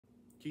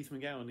Keith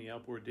McGowan, the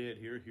Outboard Dad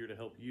here to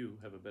help you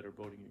have a better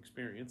boating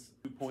experience.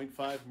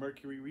 2.5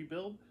 Mercury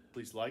rebuild.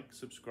 Please like,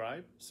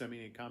 subscribe, send me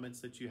any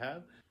comments that you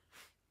have.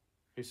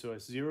 Okay, so I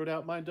zeroed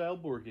out my dial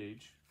bore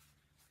gauge.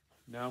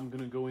 Now I'm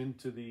going to go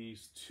into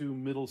these two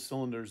middle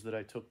cylinders that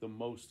I took the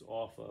most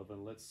off of,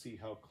 and let's see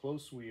how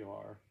close we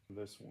are to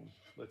this one.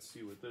 Let's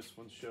see what this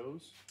one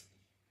shows.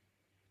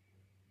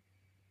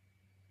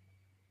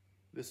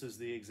 This is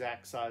the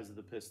exact size of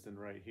the piston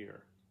right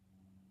here.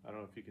 I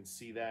don't know if you can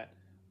see that,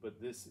 but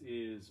this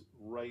is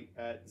right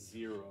at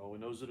 0,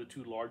 and those are the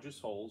two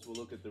largest holes. We'll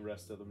look at the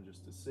rest of them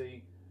just to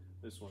see.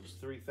 This one's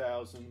 3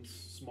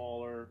 thousandths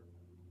smaller.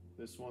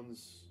 This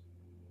one's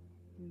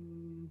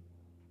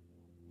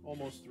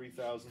almost 3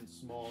 thousandths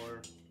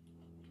smaller.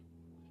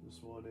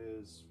 This one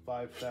is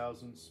 5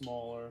 thousandths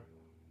smaller.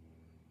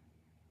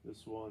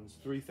 This one's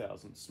 3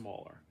 thousandths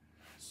smaller.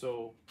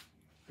 So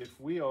if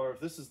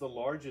this is the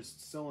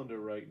largest cylinder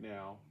right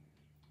now,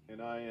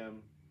 and I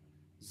am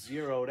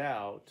zeroed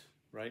out,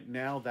 right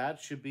now that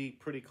should be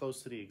pretty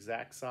close to the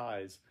exact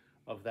size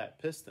of that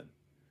piston.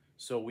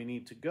 So we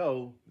need to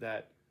go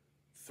that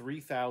 3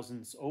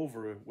 thousandths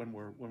over. When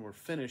we're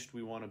finished,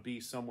 we want to be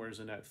somewhere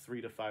in that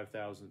 3 to 5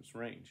 thousandths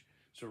range.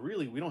 So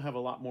really, we don't have a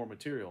lot more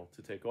material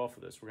to take off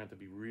of this. We're going to have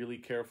to be really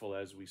careful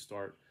as we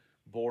start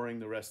boring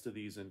the rest of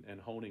these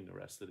and honing the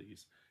rest of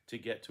these to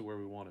get to where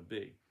we want to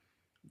be.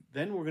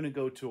 Then we're going to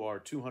go to our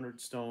 200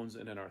 stones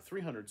and then our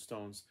 300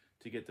 stones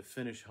to get the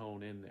finish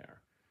hone in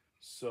there.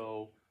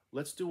 So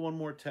let's do one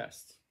more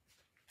test.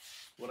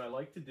 What I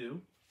like to do,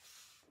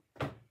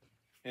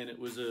 and it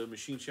was a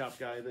machine shop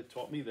guy that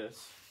taught me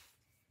this,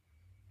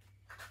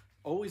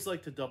 always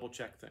like to double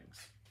check things.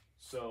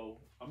 So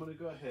I'm going to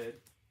go ahead,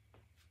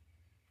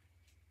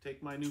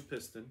 take my new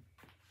piston.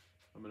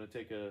 I'm going to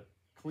take a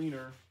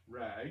cleaner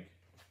rag.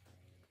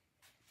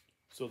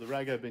 So the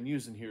rag I've been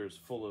using here is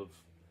full of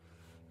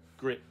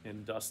grit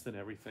and dust and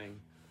everything.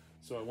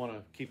 So I want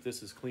to keep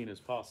this as clean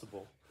as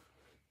possible.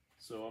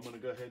 So I'm going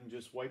to go ahead and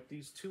just wipe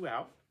these two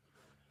out,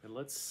 and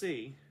let's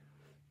see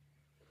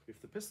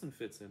if the piston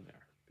fits in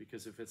there.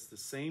 Because if it's the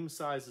same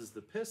size as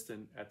the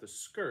piston at the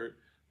skirt,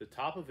 the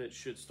top of it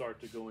should start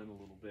to go in a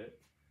little bit.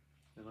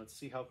 And let's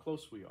see how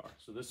close we are.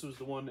 So this was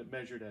the one that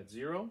measured at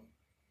 0.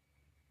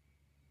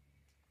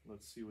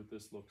 Let's see what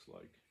this looks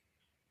like.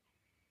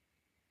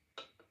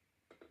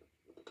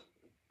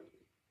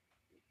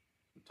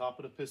 The top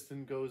of the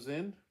piston goes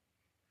in,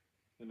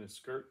 and the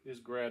skirt is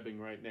grabbing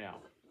right now.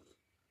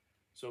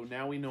 So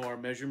now we know our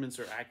measurements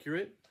are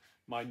accurate.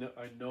 I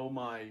know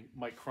my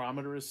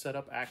micrometer is set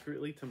up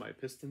accurately to my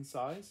piston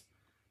size.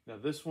 Now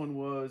this one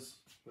was,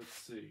 let's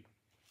see.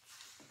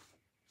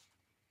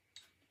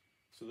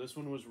 So this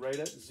one was right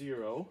at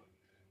 0.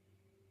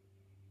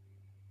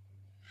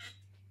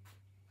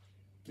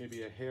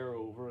 Maybe a hair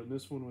over, and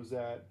this one was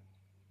at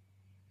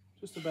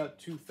just about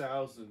 2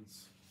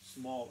 thousandths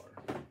smaller.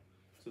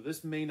 So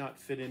this may not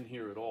fit in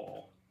here at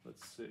all.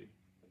 Let's see.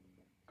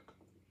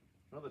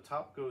 Well, the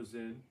top goes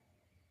in,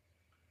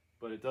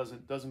 but it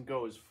doesn't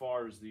go as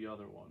far as the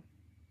other one,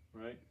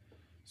 right?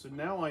 So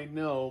now I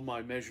know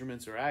my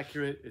measurements are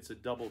accurate. It's a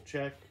double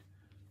check.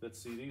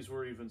 Let's see, these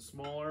were even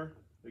smaller.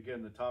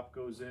 Again, the top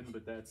goes in,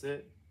 but that's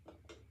it.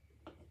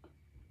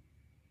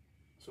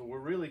 So we're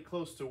really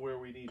close to where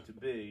we need to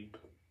be.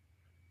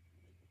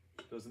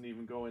 Doesn't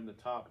even go in the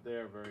top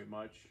there very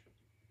much,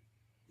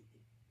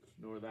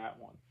 nor that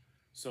one.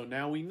 So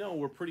now we know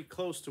we're pretty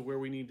close to where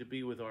we need to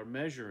be with our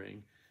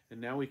measuring, and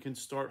now we can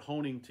start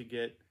honing to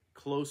get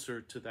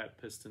closer to that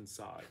piston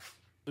size.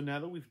 So now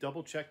that we've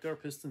double checked our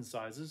piston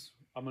sizes,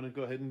 I'm going to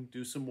go ahead and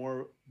do some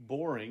more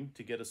boring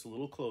to get us a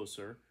little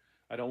closer.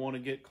 I don't want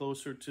to get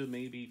closer to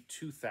maybe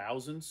 2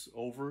 thousandths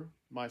over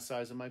my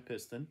size of my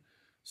piston.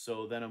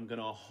 So then I'm going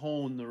to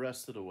hone the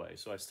rest of the way.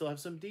 So I still have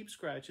some deep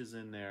scratches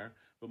in there,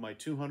 but my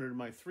 200 and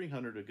my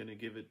 300 are going to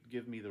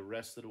give me the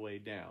rest of the way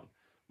down.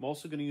 I'm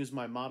also going to use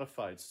my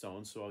modified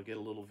stones, so I'll get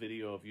a little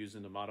video of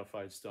using the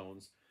modified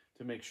stones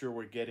to make sure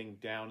we're getting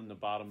down in the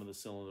bottom of the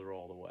cylinder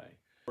all the way.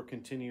 We're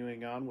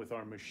continuing on with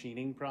our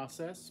machining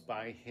process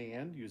by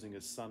hand using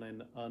a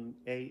Sun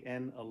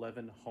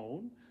AN11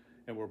 hone,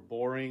 and we're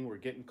boring, we're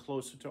getting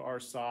closer to our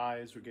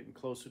size, we're getting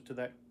closer to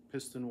that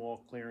piston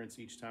wall clearance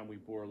each time we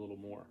bore a little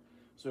more.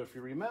 So if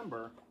you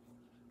remember,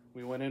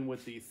 we went in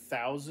with the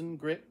 1,000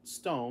 grit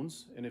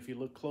stones, and if you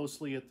look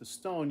closely at the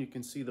stone, you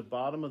can see the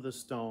bottom of the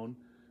stone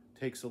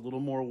takes a little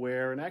more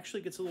wear and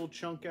actually gets a little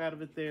chunk out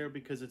of it there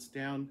because it's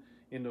down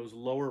in those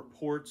lower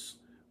ports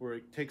where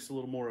it takes a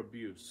little more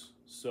abuse.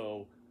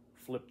 So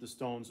flip the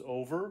stones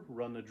over,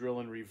 run the drill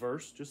in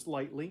reverse just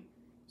lightly,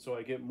 so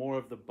I get more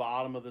of the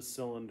bottom of the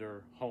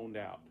cylinder honed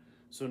out.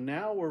 So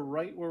now we're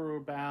right where we're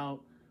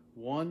about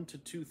 1 to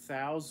 2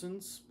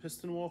 thousandths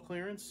piston wall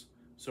clearance.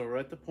 So we're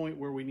at the point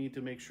where we need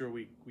to make sure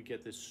we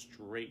get this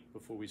straight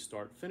before we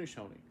start finish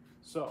honing.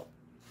 So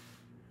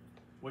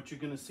what you're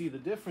going to see the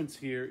difference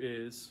here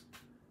is,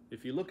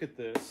 if you look at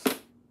this,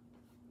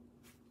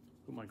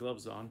 put my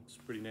gloves on, it's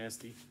pretty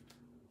nasty.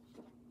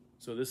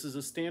 So this is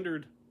a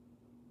standard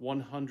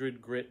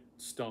 100 grit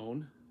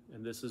stone,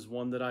 and this is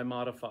one that I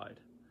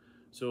modified.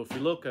 So if you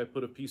look, I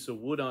put a piece of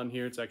wood on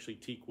here. It's actually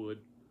teak wood.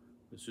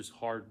 It's just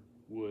hard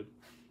wood,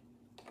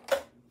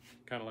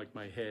 kind of like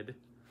my head.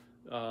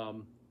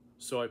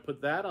 So I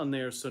put that on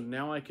there, so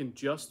now I can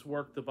just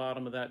work the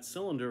bottom of that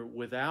cylinder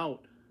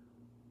without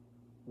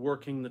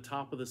working the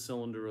top of the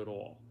cylinder at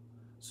all.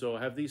 So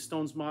I have these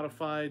stones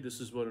modified. This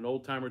is what an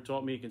old timer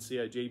taught me. You can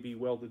see I JB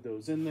welded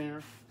those in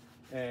there,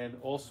 and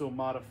also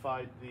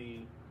modified the,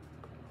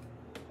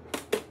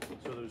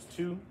 so there's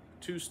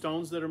two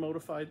stones that are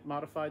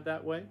modified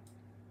that way.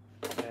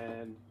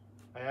 And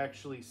I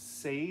actually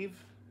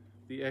save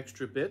the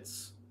extra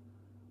bits,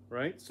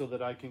 right? So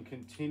that I can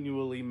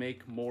continually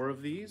make more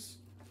of these,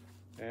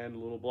 and a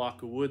little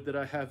block of wood that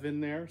I have in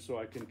there, so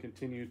I can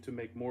continue to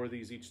make more of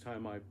these each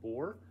time I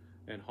bore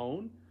and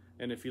hone.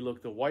 And if you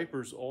look, the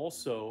wipers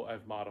also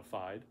I've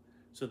modified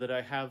so that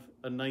I have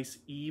a nice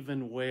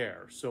even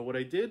wear. So what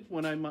I did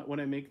when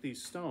I make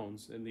these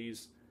stones and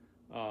these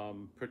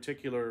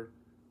particular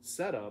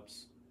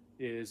setups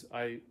is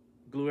I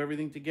glue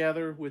everything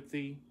together with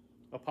the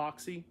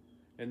epoxy,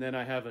 and then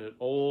I have an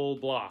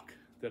old block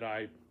that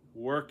I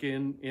work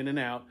in and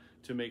out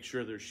to make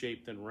sure they're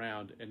shaped and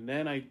round. And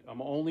then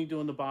I'm only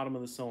doing the bottom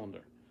of the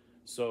cylinder.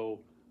 So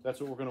that's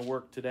what we're going to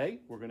work today.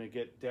 We're going to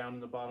get down in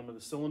the bottom of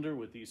the cylinder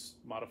with these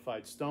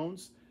modified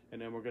stones,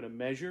 and then we're going to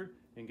measure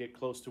and get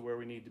close to where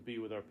we need to be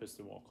with our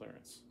piston wall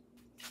clearance.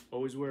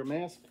 Always wear a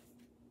mask.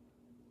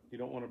 You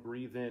don't want to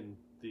breathe in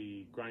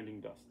the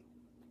grinding dust.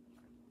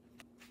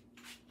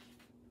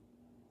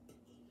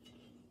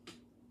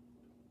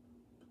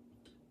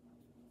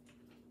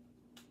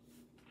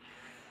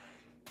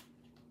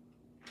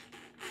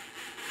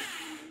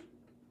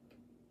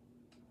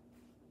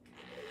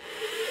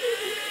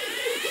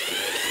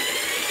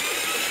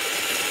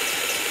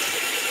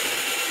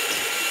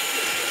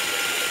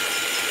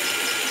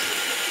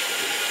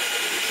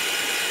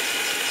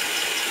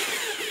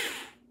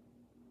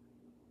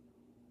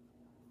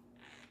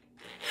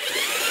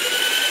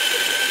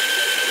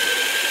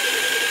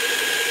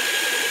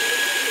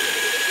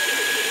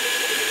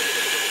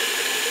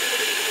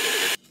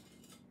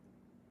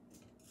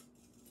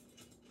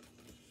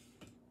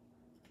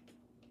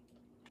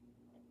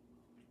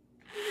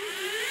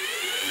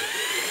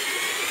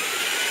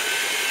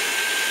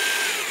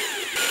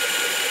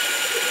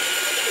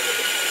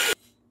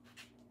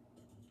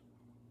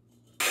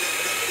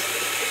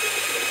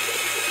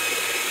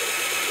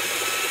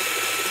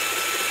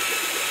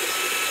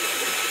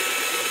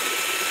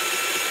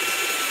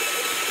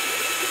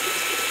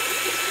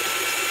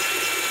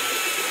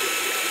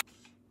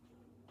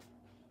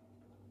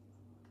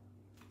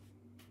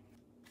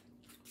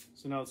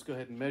 So now let's go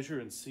ahead and measure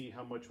and see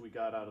how much we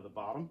got out of the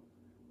bottom.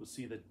 We'll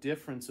see the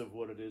difference of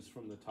what it is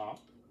from the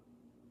top.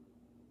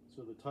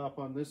 So the top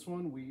on this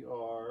one, we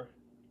are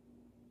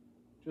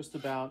just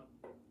about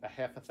a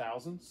 1/2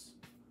 thousandths.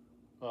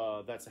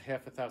 That's a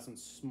 1/2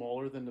 thousandths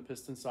smaller than the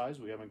piston size.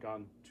 We haven't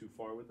gone too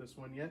far with this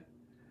one yet.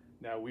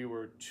 Now we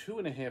were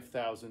 2.5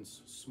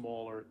 thousandths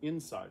smaller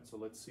inside. So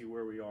let's see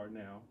where we are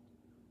now.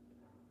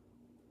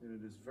 And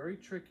it is very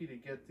tricky to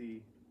get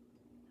the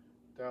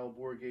dial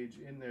bore gauge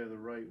in there the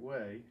right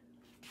way.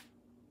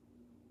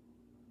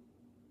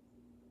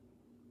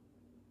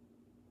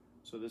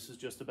 So this is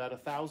just about 1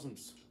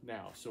 thousandths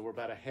now. So we're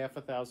about a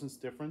 1/2 thousandths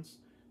difference.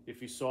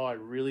 If you saw, I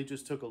really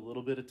just took a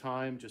little bit of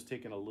time, just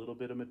taking a little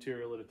bit of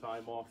material at a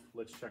time off.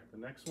 Let's check the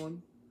next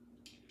one.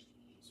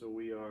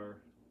 So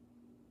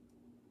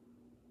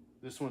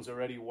this one's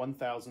already 1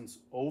 thousandths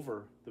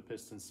over the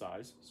piston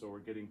size, so we're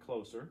getting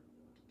closer.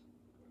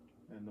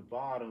 And the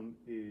bottom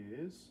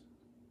is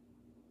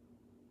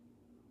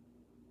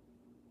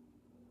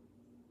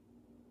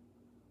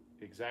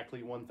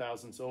exactly 1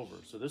 thousandths over.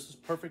 So this is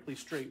perfectly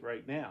straight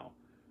right now.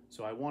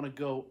 So I want to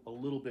go a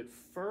little bit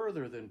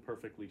further than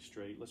perfectly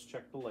straight. Let's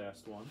check the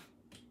last one.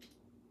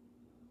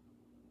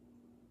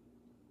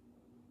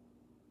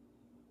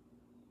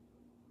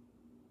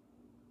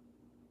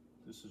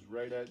 This is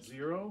right at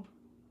 0.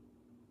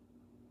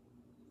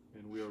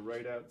 And we are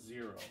right at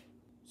 0.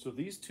 So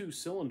these two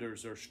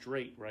cylinders are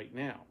straight right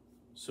now.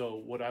 So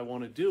what I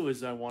want to do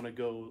is I want to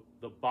go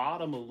the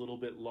bottom a little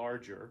bit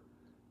larger.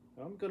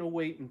 I'm going to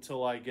wait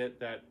until I get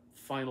that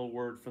final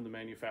word from the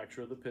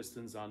manufacturer of the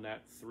pistons on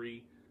that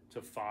 3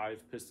 to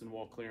 5 piston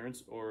wall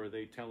clearance, or are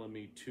they telling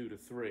me 2 to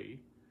 3?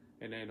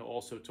 And then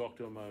also talk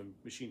to a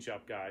machine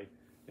shop guy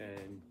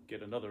and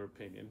get another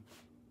opinion.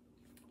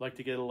 I'd like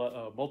to get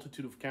a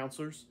multitude of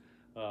counselors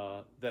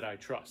that I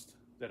trust,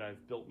 that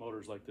I've built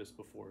motors like this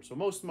before. So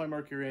most of my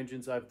Mercury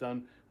engines I've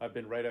been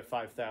right at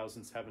 5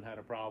 thousandths, haven't had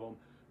a problem.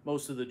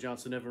 Most of the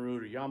Johnson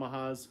Evinrude or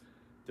Yamahas,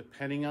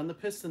 depending on the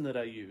piston that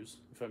I use,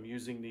 if I'm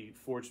using the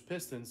forged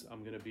pistons, I'm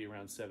going to be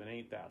around 7,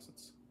 8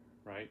 thousandths,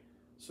 right?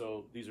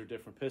 So these are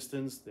different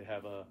pistons. They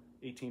have a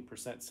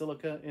 18%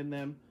 silica in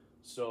them,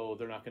 so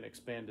they're not going to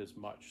expand as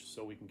much,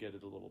 so we can get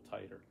it a little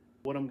tighter.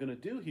 What I'm going to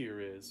do here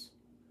is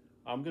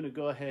I'm going to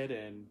go ahead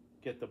and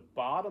get the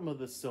bottom of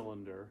the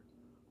cylinder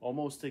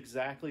almost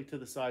exactly to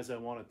the size I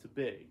want it to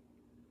be.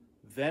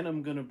 Then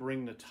I'm going to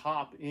bring the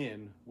top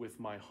in with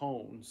my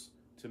hones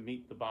to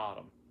meet the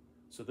bottom.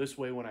 So this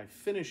way, when I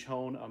finish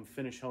hone, I'm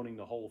finish honing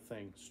the whole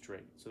thing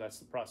straight. So that's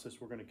the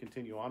process we're going to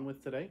continue on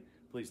with today.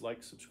 Please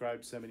like,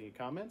 subscribe, send me any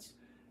comments.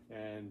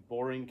 And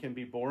boring can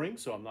be boring,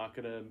 so I'm not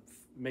going to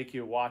make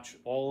you watch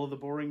all of the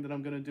boring that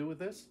I'm going to do with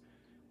this.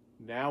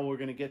 Now we're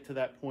going to get to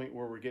that point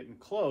where we're getting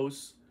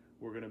close.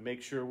 We're going to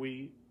make sure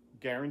we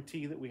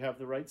guarantee that we have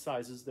the right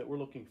sizes that we're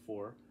looking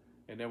for.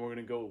 And then we're going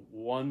to go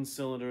one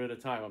cylinder at a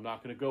time. I'm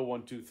not going to go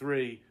 1, 2,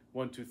 3,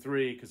 1, 2,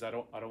 3, because I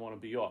don't want to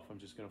be off. I'm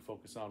just going to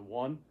focus on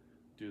one,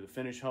 do the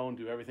finish hone,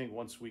 do everything.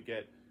 Once we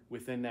get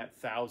within that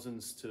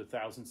thousandths to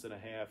thousandths and a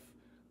half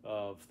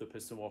of the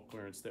piston wall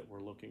clearance that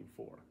we're looking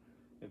for.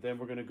 And then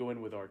we're going to go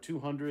in with our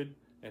 200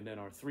 and then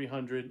our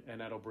 300, and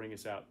that'll bring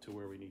us out to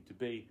where we need to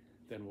be.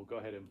 Then we'll go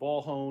ahead and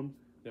ball hone.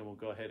 Then we'll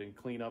go ahead and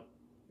clean up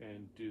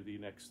and do the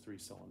next 3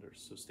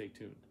 cylinders. So stay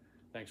tuned.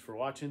 Thanks for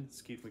watching.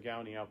 It's Keith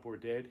McGowan, the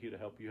Outboard Dad, here to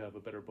help you have a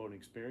better boating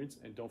experience.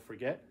 And don't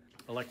forget,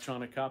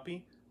 electronic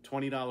copy,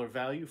 $20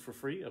 value for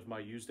free of my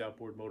used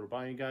outboard motor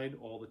buying guide.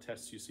 All the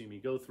tests you see me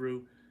go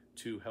through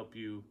to help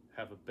you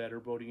have a better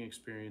boating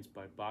experience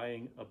by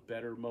buying a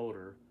better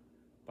motor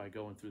by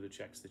going through the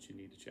checks that you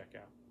need to check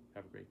out.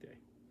 Have a great day.